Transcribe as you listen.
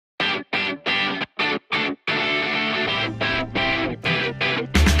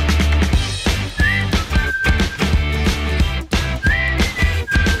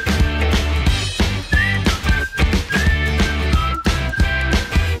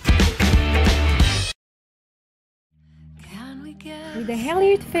With the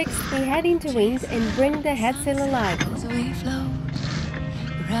halyard fixed, we head into wind and bring the headsail alive. So we float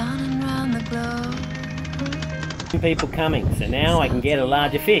round and round the globe. People coming, so now I can get a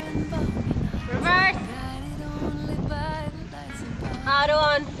larger fish. Reverse. Auto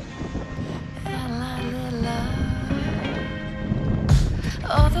on.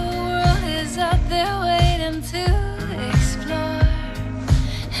 All the world is out there waiting to explore,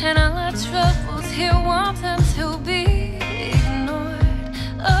 and all our troubles here wanting to be ignored.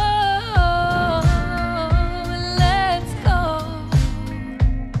 Oh, let's go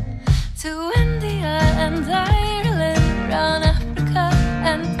to India and Ireland, round Africa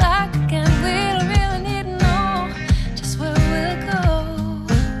and back again. We don't really need to know just where we'll go.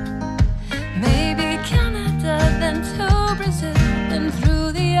 Maybe Canada, then to Brazil, then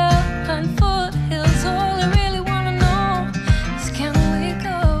through the Alpine foothills. All I really want to know is, can we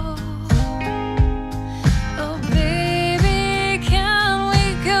go? Oh baby, can we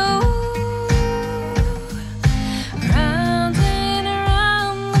go? Round and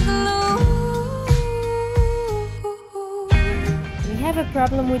around the globe. We have a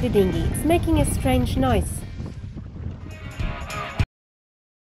problem with the dinghy. It's making a strange noise.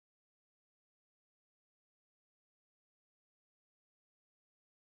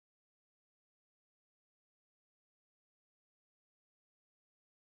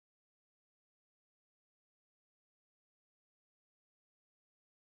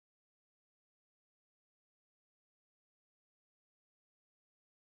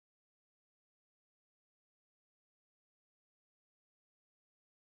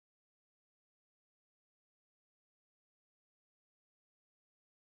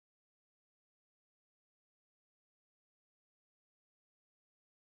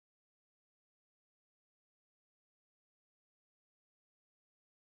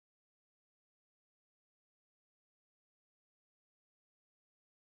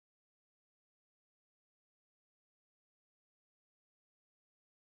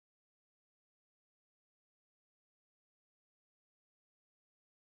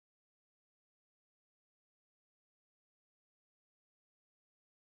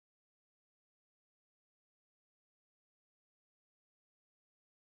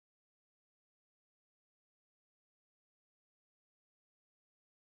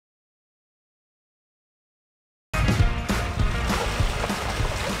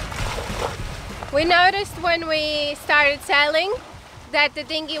 We noticed when we started sailing that the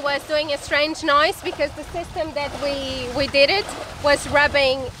dinghy was doing a strange noise because the system that we did it was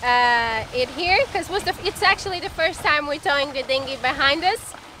rubbing it here, because it's actually the first time we're towing the dinghy behind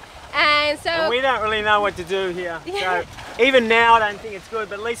us, and so we don't really know what to do here. So even now I don't think it's good,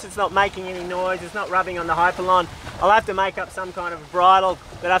 but at least it's not making any noise, it's not rubbing on the hyperlon. I'll have to make up some kind of bridle,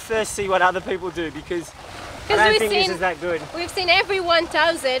 but I first see what other people do, because I don't think this is that good. We've seen everyone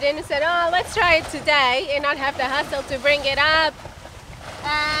tows it and said, oh, let's try it today and not have the hustle to bring it up.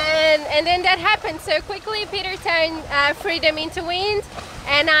 And then that happened so quickly. Peter turned freedom into wind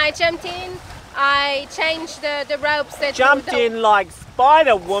and I jumped in. I changed the ropes that jumped in like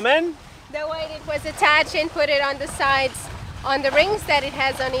Spider-Woman. The way it was attached, and put it on the sides, on the rings that it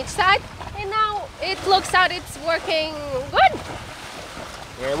has on each side. And now it looks out it's working good.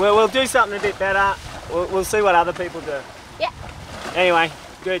 Yeah, we'll do something a bit better. We'll see what other people do. Yeah. Anyway,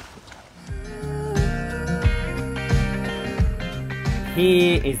 good.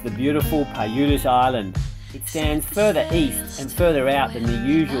 Here is the beautiful Payudus Island. It stands further east and further out than the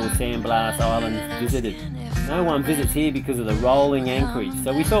usual sandblast islands visited. No one visits here because of the rolling anchorage,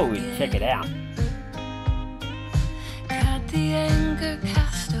 so we thought we'd check it out.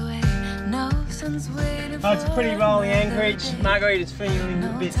 Oh, it's a pretty rolling anchorage. Margarita's feeling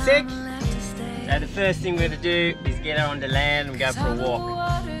a bit sick. So the first thing we're going to do is get her onto land and go for a walk.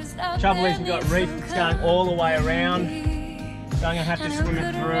 Trouble is we've got reef that's going all the way around, so I'm going to have to swim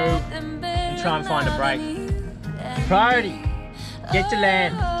it through and try and find a break. Priority, get to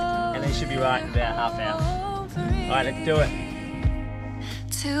land, and then should be right in about half an hour. Alright, let's do it.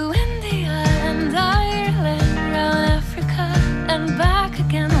 To India and Ireland, round Africa and back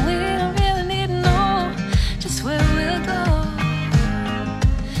again. We don't really need to know just where we'll go.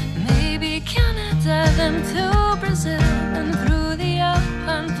 Maybe Canada, then to Brazil, and through the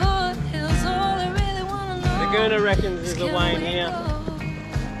Alpine foothills. All I really want to know. The Guna reckons there's a way in here.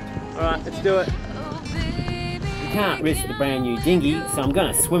 Alright, let's do it. We can't risk the brand new dinghy, so I'm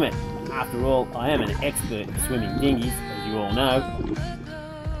going to swim it. After all, I am an expert in swimming dinghies, as you all know.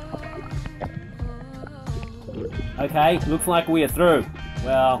 Okay, looks like we are through.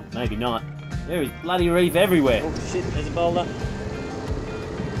 Well, maybe not. There is bloody reef everywhere. Oh shit, there's a boulder.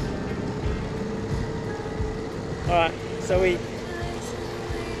 Alright, so we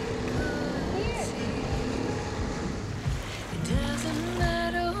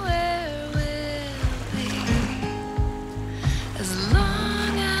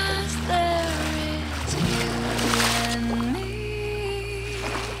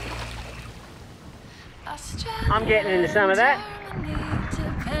I'm getting into some of that.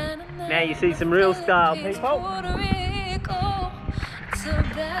 Now you see some real style, people.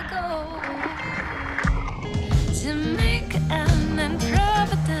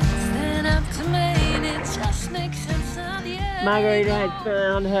 Margarida has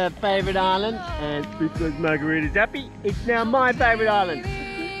found her favourite island, and because Margarida's happy, it's now my favourite island.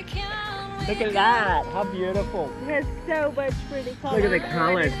 Look at that, how beautiful. It has so much pretty colors. Look at the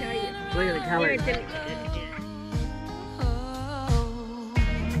colours. Look at the colours.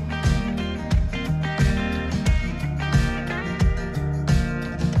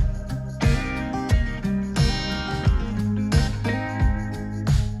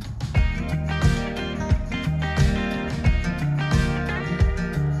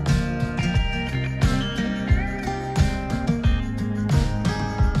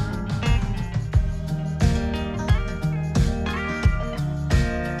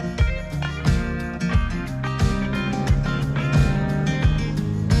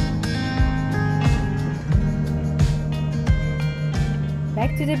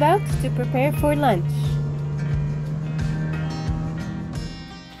 Back to the boat to prepare for lunch.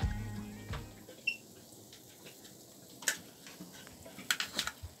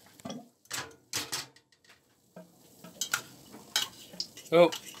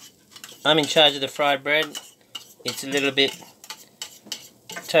 Oh, I'm in charge of the fried bread. It's a little bit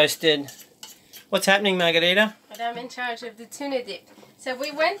toasted. What's happening, Margarida? But I'm in charge of the tuna dip. So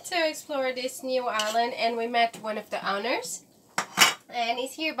we went to explore this new island and we met one of the owners. And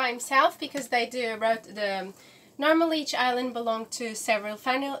he's here by himself because they do normally each island belongs to several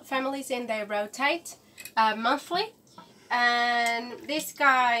families and they rotate monthly. And this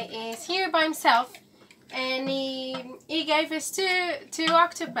guy is here by himself, and he gave us two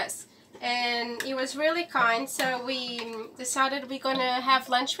octopus, and he was really kind. So we decided we're gonna have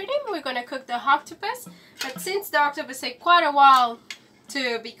lunch with him. We're gonna cook the octopus, but since the octopus take quite a while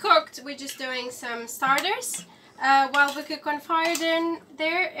to be cooked, we're just doing some starters. While we cook on fire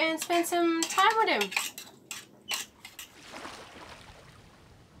there and spend some time with him.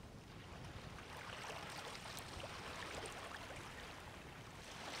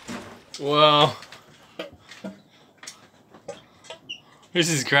 Wow.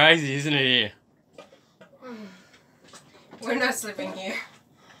 This is crazy, isn't it here? We're not sleeping here.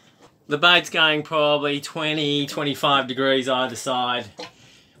 The boat's going probably 20, 25 degrees either side.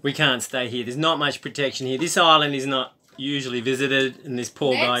 We can't stay here. There's not much protection here. This island is not usually visited, and this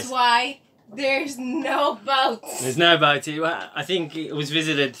poor guy. That's why there's no boats. There's no boats here. I think it was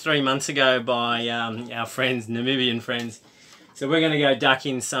visited 3 months ago by our friends, Namibian friends. So we're going to go duck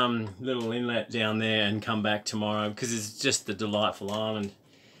in some little inlet down there and come back tomorrow because it's just a delightful island.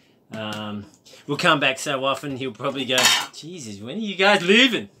 We'll come back so often he'll probably go, Jesus, when are you guys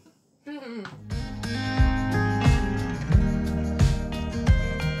leaving?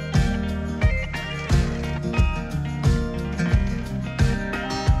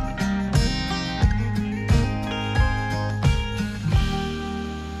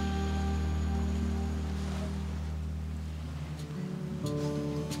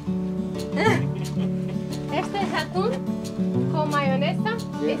 Este es atún con mayonesa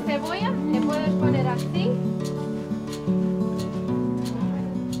y cebolla. Le puedes poner así.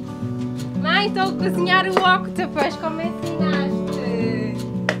 Mãe, estou a cozinhar o octopus como me ensinaste.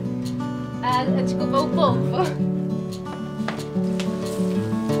 Desculpa, o polvo.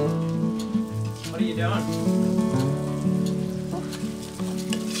 What are you doing?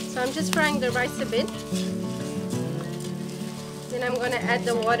 So I'm just frying the rice a bit. Then I'm going to add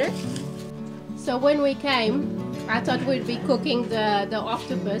the water. So when we came, I thought we'd be cooking the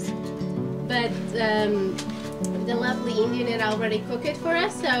octopus, but the lovely Indian had already cooked it for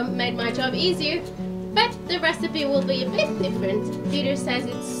us, so made my job easier. But the recipe will be a bit different. Peter says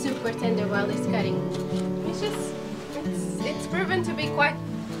it's super tender while he's cutting. It's proven to be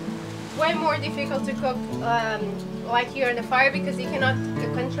way more difficult to cook like here on the fire because you cannot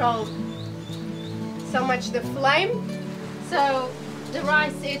control so much the flame. So the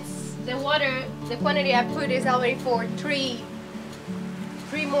rice, the water, the quantity I put is already for three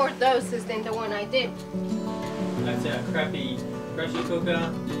more doses than the one I did. That's our crappy pressure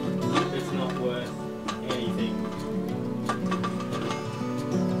cooker. It's not worth anything.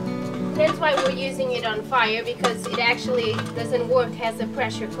 That's why we're using it on fire, because it actually doesn't work as a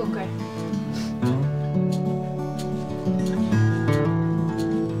pressure cooker.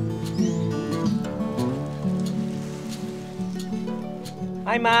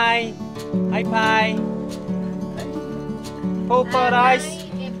 Hi Mai, hi Pai. Papa rice.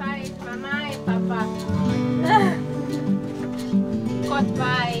 Pai, mama e papa. Caught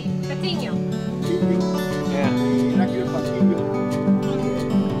by Patinho. Yeah.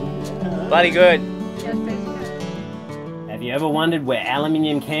 Bloody good. Just as good. Have you ever wondered where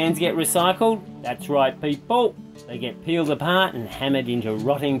aluminium cans get recycled? That's right, people. They get peeled apart and hammered into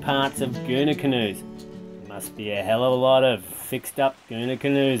rotting parts of Guna canoes. Must be a hell of a lot of fixed up Guna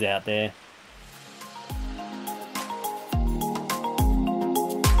canoes out there.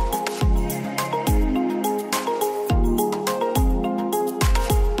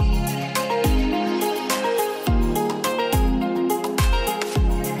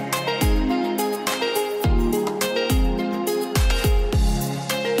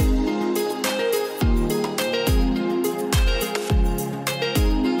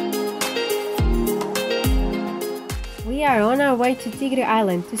 We are on our way to Tigre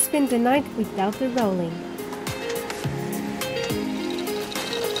Island to spend the night without the rolling.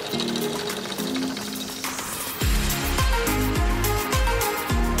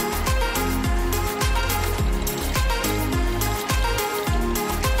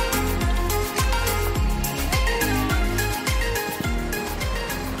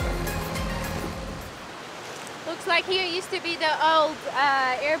 Looks like here used to be the old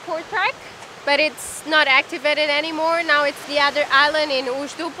airport track, but it's not activated anymore. Now it's the other island in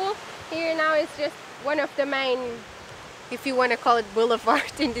Tupelo. Here now it's just one of the main, if you want to call it,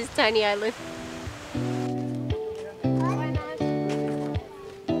 boulevard in this tiny island.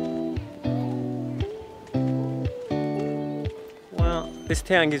 Well, this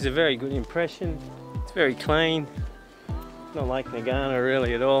town gives a very good impression. It's very clean. Not like Nagana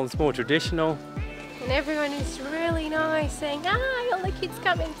really at all. It's more traditional. And everyone is really nice, saying, "Hi, all the kids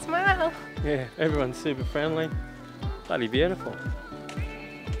come and smile." Yeah, everyone's super friendly. Bloody beautiful.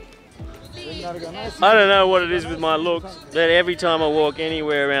 I don't know what it is with my looks, but every time I walk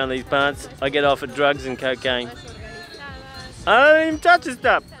anywhere around these parts, I get offered drugs and cocaine. I don't even touch the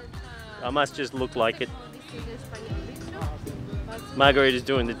stuff. I must just look like it. Margarida's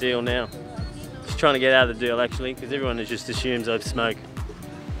doing the deal now. She's trying to get out of the deal actually, because everyone just assumes I smoke.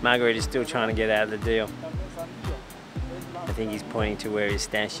 Margarita's still trying to get out of the deal. I think he's pointing to where his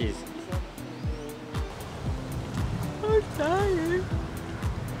stash is. I'm tired.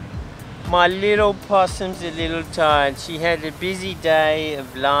 My little possum's a little tired. She had a busy day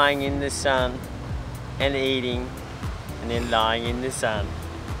of lying in the sun and eating, and then lying in the sun,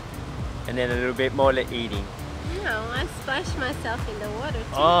 and then a little bit more eating. No, I splashed myself in the water too.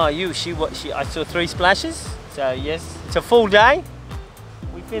 Oh, I saw 3 splashes. So yes, it's a full day.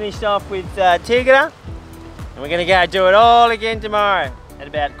 We finished off with Tigre, and we're gonna go do it all again tomorrow at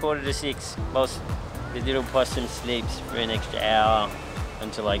about 5:45, whilst the little possum sleeps for an extra hour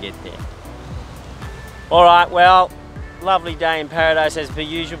until I get there. All right, well, lovely day in paradise as per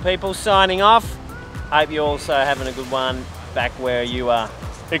usual, people. Signing off. Hope you're also having a good one back where you are,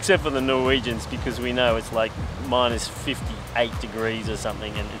 except for the Norwegians, because we know it's like minus 58 degrees or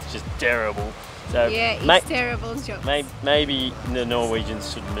something, and it's just terrible. So Yeah, it's terrible, Joe. maybe the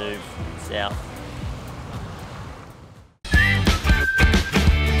Norwegians should move south.